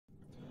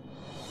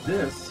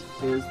This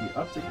is the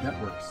Uptick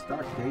Network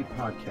Stock Day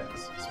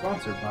Podcast,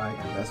 sponsored by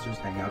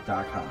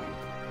InvestorsHangout.com.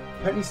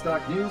 Penny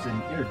stock news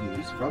and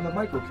interviews from the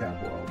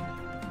microcap world.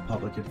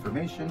 Public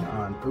information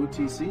on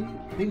OTC,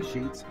 pink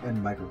sheets, and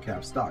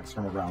microcap stocks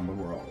from around the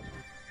world.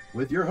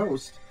 With your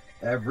host,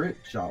 Everett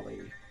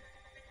Jolly.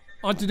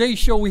 On today's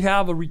show, we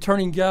have a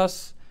returning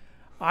guest.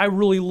 I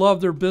really love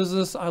their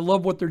business. I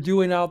love what they're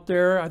doing out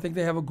there. I think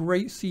they have a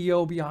great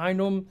CEO behind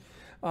them.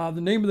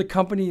 The name of the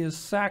company is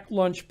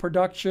SAKL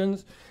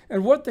Productions.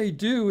 And what they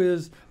do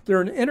is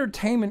they're an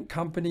entertainment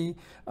company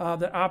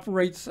that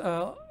operates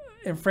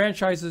and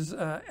franchises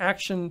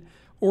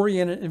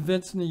action-oriented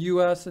events in the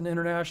U.S. and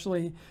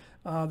internationally.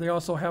 They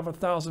also have a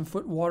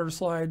 1,000-foot water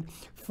slide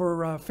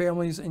for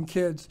families and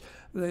kids.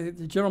 The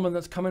gentleman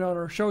that's coming on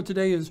our show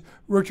today is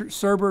Richard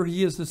Surber.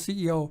 He is the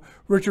CEO.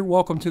 Richard,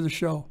 welcome to the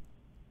show.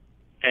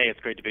 Hey, it's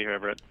great to be here,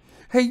 Everett.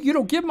 Hey,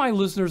 give my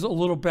listeners a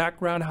little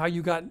background how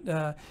you got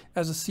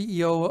as a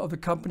CEO of the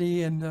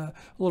company and a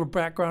little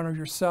background of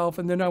yourself,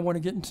 and then I want to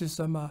get into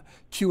some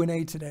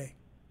Q&A today.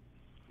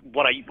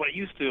 What I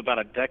used to about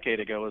a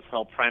decade ago was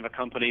help private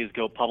companies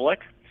go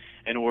public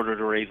in order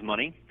to raise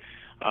money.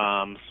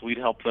 So we'd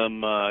help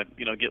them,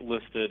 get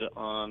listed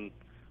on.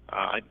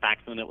 Back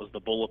then it was the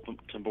bulletin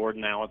board.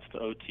 Now it's the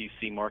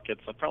OTC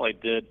markets. I probably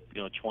did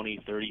 20,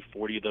 30,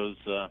 40 of those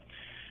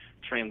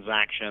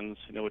transactions,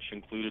 which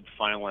included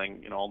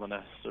filing all the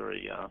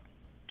necessary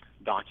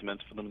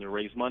documents for them to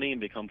raise money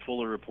and become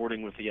fully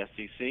reporting with the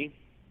SEC.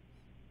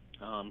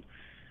 I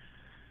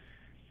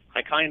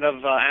kind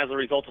of, as a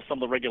result of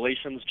some of the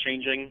regulations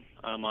changing,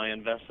 I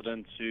invested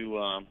into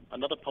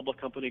another public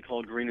company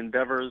called Green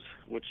Endeavors,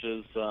 which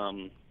is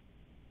a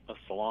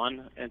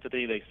salon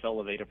entity. They sell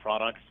Aveda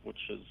products,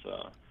 which is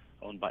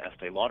owned by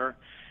Estee Lauder.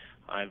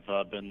 I've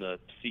been the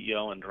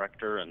CEO and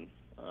director and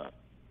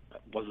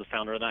was the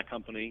founder of that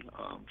company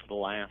for the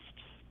last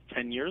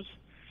 10 years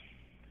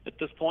at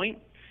this point.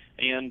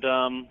 And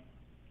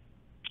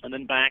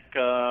then back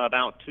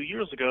about 2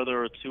 years ago, there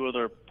were two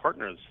other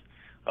partners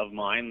of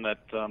mine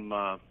that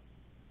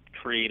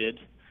created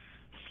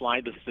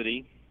Slide the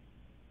City,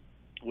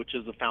 which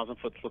is a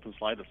 1,000-foot slip and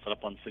slide that's set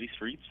up on city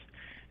streets,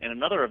 and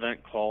another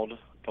event called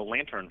the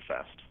Lantern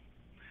Fest.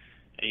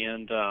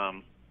 And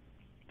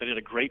they did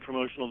a great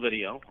promotional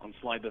video on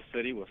Slide the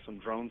City with some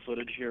drone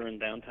footage here in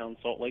downtown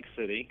Salt Lake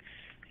City,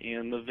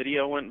 and the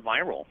video went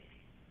viral.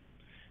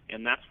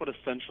 And that's what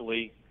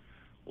essentially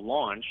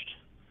launched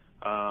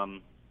SAKL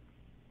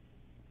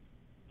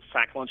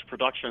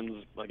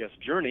Productions,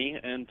 journey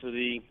into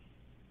the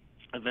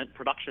event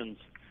productions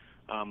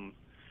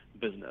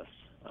business.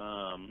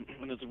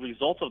 And as a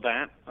result of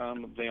that,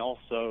 they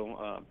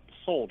also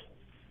sold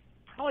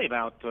probably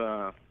about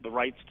the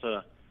rights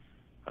to,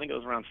 I think it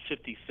was around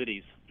 50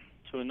 cities,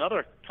 to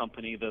another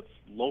company that's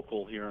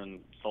local here in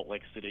Salt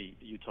Lake City,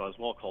 Utah as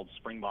well, called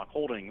Springbok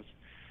Holdings,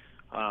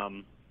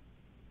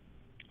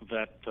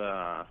 that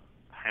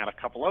had a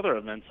couple other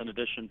events in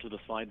addition to the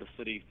Slide the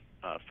City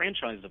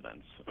franchise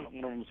events.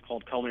 One of them was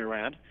called Call Me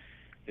Rad.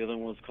 The other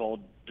one was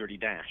called Dirty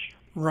Dash.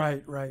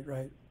 Right.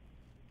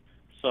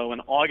 So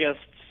on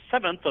August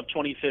 7th of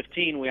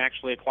 2015, we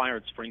actually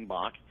acquired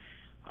Springbok,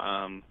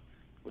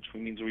 which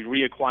means we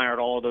reacquired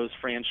all of those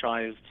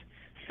franchised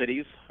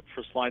cities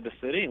for Slide the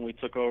City, and we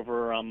took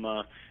over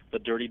the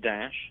Dirty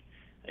Dash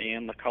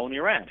and the Call Me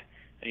Rad.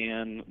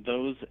 And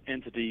those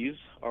entities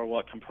are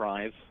what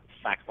comprise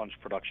SAKL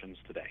Productions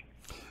today.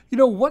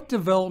 What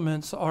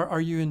developments are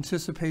you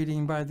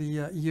anticipating by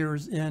the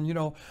year's end?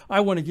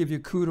 I want to give you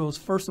kudos.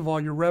 First of all,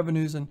 your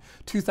revenues in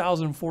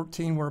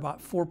 2014 were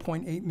about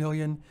 $4.8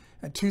 million.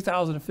 In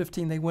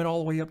 2015, they went all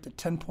the way up to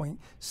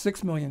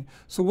 $10.6 million.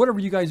 So whatever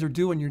you guys are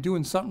doing, you're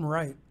doing something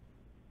right.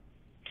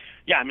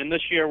 Yeah,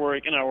 this year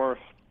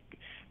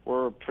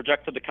we're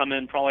projected to come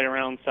in probably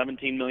around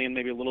 17 million,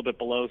 maybe a little bit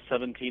below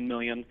 17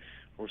 million.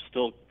 We're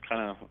still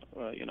kind of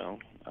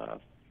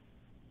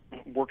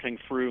working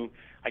through,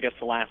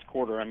 the last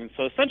quarter.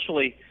 So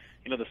essentially,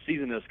 the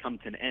season has come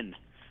to an end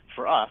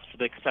for us, with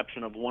the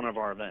exception of one of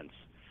our events,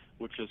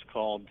 which is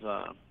called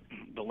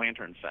the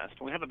Lantern Fest.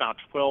 And we have about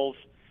 12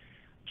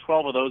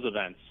 of those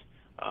events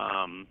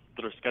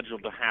that are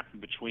scheduled to happen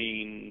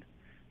between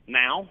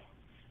now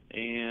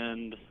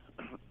and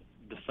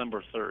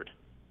December 3rd,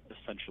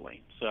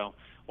 essentially. So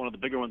one of the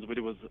bigger ones we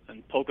did was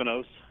in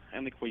Poconos.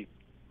 I think we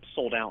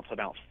sold out to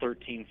about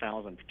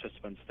 13,000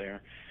 participants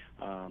there.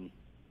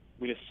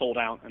 We just sold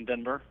out in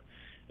Denver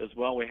as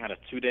well. We had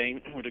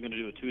we're going to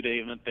do a two-day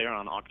event there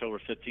on October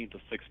 15th to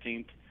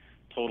 16th,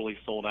 totally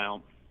sold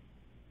out.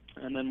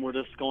 And then we're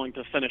just going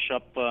to finish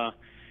up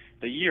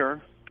the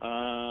year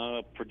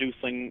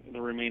producing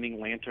the remaining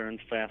Lantern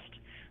Fest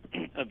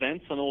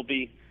events, and we'll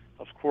be,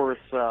 of course,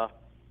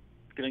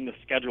 getting the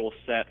schedule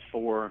set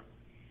for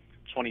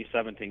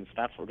 2017. So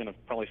that's what we're going to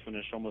probably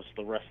finish almost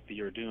the rest of the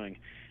year doing,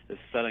 is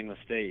setting the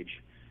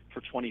stage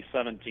for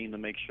 2017 to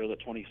make sure that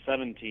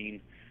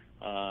 2017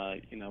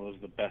 is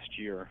the best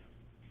year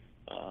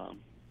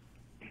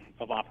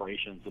of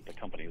operations that the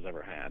company has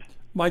ever had.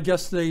 My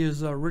guest today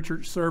is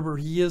Richard Surber.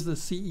 He is the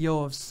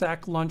CEO of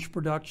SAKL Lunch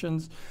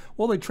Productions.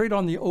 Well, they trade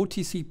on the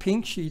OTC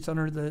Pink Sheets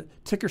under the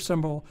ticker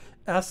symbol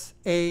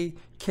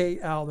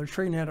SAKL. They're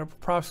trading at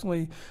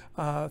approximately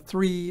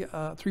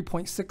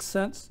 3.6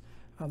 cents.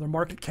 Their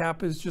market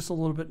cap is just a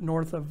little bit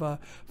north of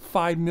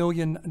 $5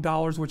 million,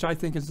 which I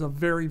think is a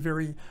very,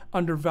 very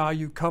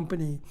undervalued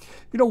company.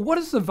 What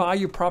is the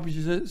value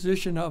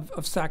proposition of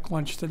SAKL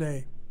Lunch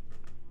today?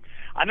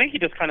 I think you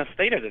just kind of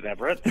stated it,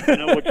 Everett, which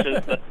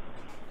is that,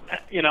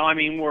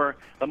 we're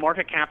the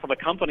market cap of the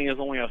company is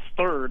only a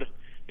third,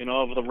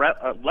 of the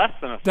less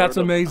than a third. That's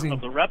amazing.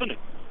 Of the revenue,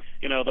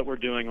 that we're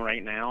doing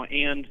right now,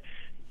 and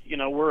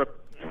we're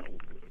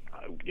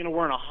in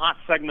a hot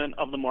segment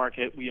of the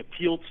market. We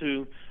appeal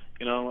to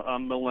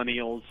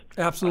millennials.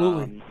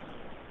 Absolutely.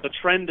 The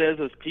trend is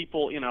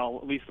people,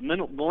 at least the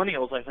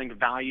millennials, I think,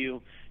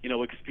 value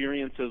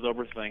experiences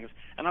over things,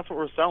 and that's what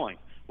we're selling.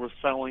 We're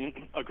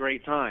selling a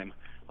great time.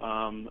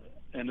 And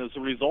as a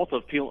result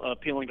of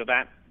appealing to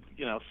that,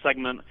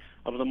 segment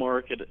of the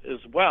market as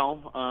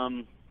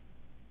well,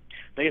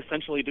 they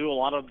essentially do a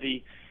lot of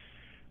the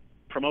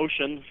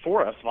promotion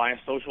for us via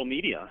social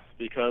media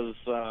because,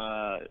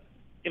 for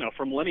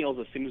millennials,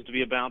 it seems to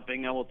be about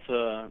being able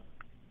to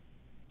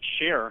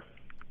share,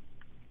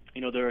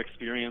 their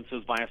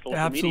experiences via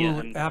social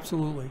media.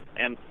 Absolutely.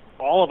 And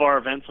all of our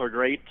events are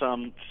great.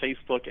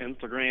 Facebook,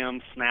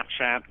 Instagram,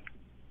 Snapchat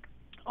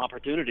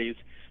opportunities.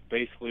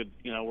 Basically,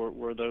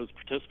 where those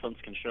participants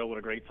can show what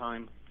a great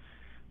time,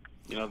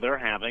 they're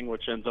having,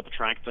 which ends up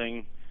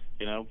attracting,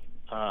 the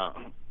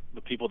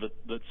people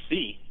that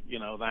see,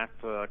 that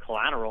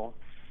collateral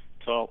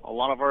to a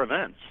lot of our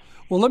events.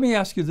 Well, let me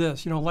ask you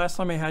this. Last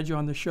time I had you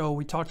on the show,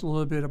 we talked a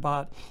little bit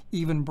about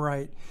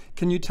Eventbrite.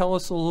 Can you tell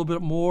us a little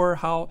bit more?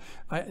 How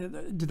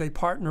do they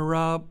partner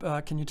up?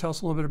 Can you tell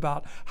us a little bit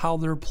about how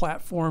their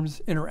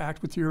platforms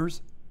interact with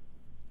yours?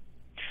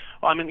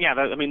 Well,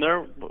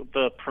 they're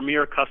the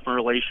premier customer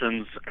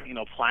relations,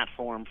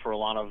 platform for a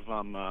lot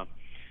of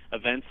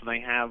events, and they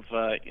have,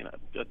 a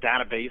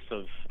database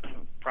of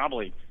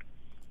probably,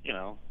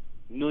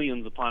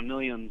 millions upon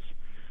millions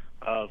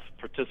of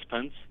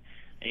participants,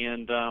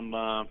 and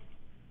I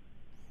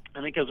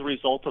think as a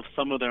result of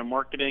some of their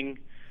marketing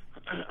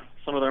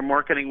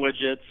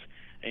widgets,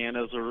 and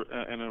as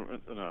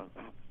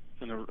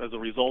a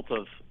result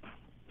of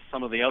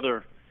some of the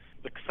other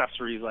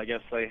accessories, I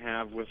guess, they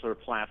have with their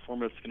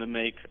platform, it's going to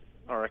make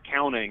our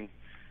accounting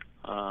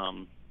a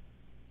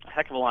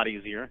heck of a lot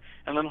easier.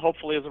 And then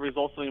hopefully as a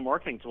result of the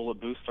marketing tool,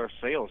 it boosts our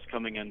sales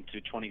coming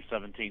into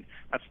 2017.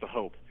 That's the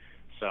hope.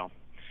 So,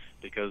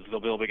 because they'll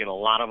be able to get a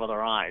lot of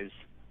other eyes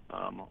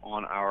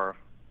on our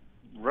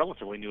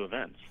relatively new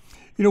events.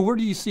 Where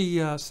do you see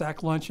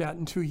SAKL Lunch at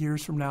in 2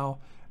 years from now?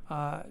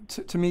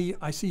 To me,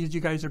 I see that you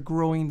guys are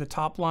growing the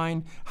top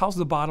line. How's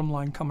the bottom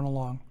line coming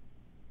along?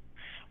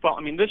 Well,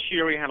 this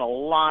year we had a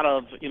lot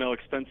of,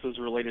 expenses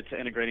related to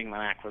integrating that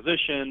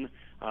acquisition,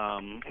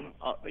 a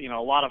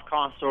lot of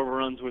cost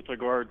overruns with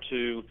regard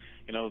to,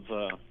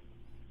 the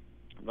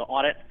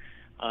audit,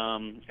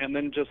 and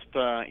then just,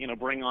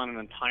 bring on an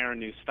entire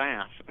new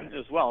staff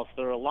as well. So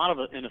there are a lot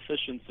of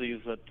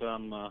inefficiencies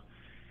that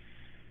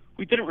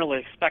we didn't really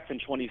expect in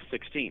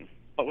 2016.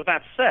 But with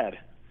that said,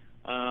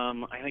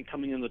 I think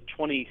coming into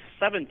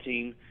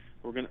 2017,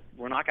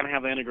 we're not going to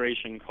have the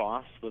integration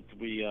costs that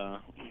we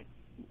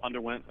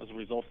underwent as a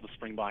result of the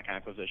Springbok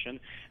acquisition,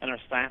 and our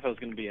staff is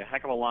going to be a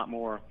heck of a lot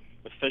more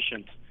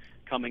efficient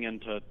coming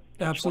into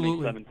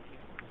 2017.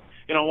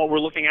 What we're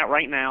looking at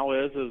right now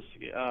is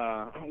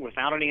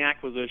without any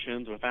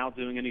acquisitions, without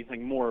doing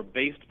anything more,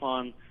 based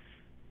upon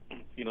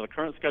the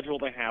current schedule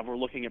they have, we're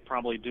looking at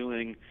probably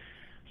doing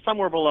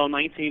somewhere below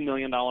 $19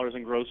 million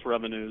in gross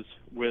revenues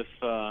with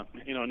a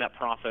net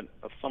profit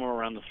of somewhere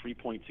around the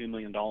 $3.2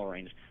 million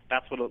range.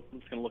 That's what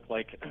it's going to look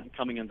like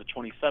coming into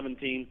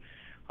 2017.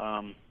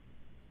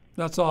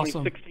 That's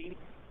awesome. 2016,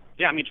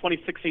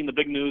 2016, the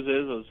big news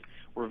is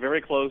we're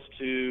very close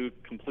to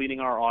completing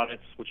our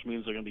audits, which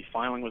means they're going to be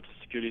filing with the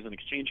Securities and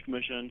Exchange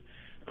Commission,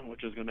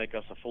 which is going to make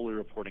us a fully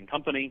reporting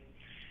company.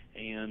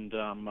 And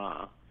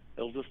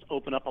it'll just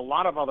open up a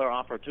lot of other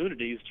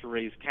opportunities to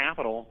raise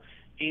capital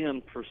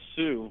and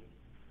pursue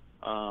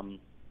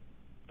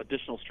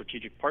additional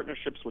strategic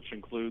partnerships, which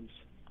includes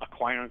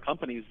acquiring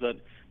companies that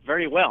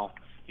very well,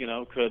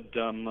 could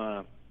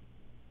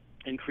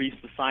increase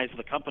the size of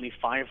the company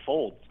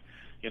fivefold,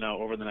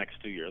 over the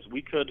next 2 years.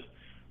 We could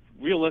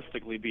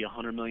realistically be a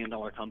 $100 million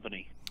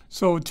company.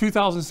 So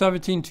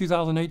 2017,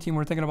 2018,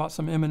 we're thinking about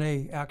some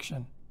M&A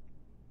action.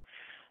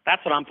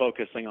 That's what I'm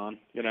focusing on.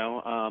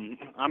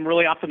 I'm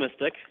really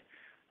optimistic,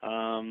 but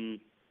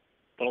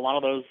a lot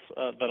of those,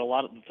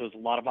 there's a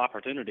lot of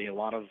opportunity, a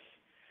lot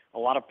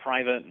of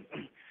private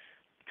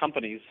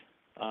companies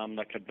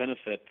that could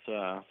benefit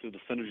through the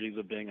synergies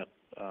of being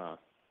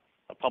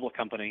a public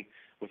company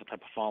with the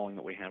type of following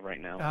that we have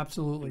right now.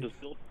 Absolutely. Just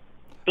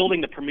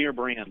building the premier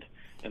brand,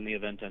 in the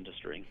event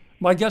industry.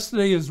 My guest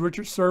today is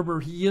Richard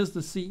Surber. He is the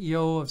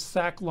CEO of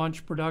SAKL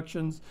Lunch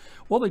Productions.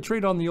 Well, they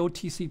trade on the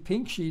OTC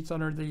Pink Sheets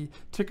under the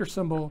ticker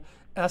symbol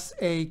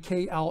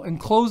SAKL. In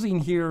closing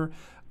here,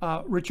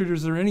 Richard,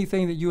 is there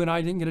anything that you and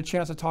I didn't get a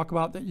chance to talk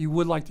about that you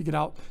would like to get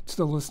out to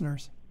the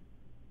listeners?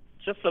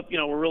 Just that,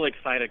 we're really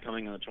excited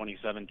coming into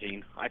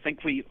 2017. I think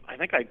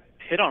I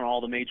hit on all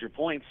the major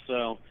points.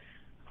 So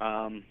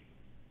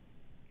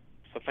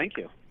thank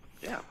you.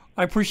 Yeah.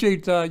 I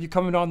appreciate you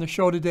coming on the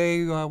show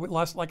today.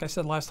 Like I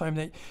said last time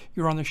that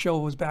you were on the show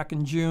was back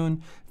in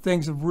June.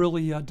 Things have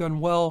really done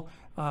well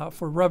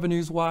for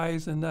revenues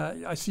wise, and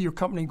I see your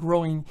company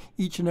growing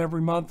each and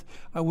every month.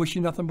 I wish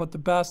you nothing but the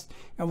best,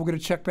 and we're going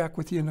to check back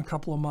with you in a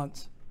couple of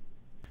months.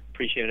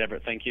 Appreciate it,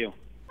 Everett. Thank you.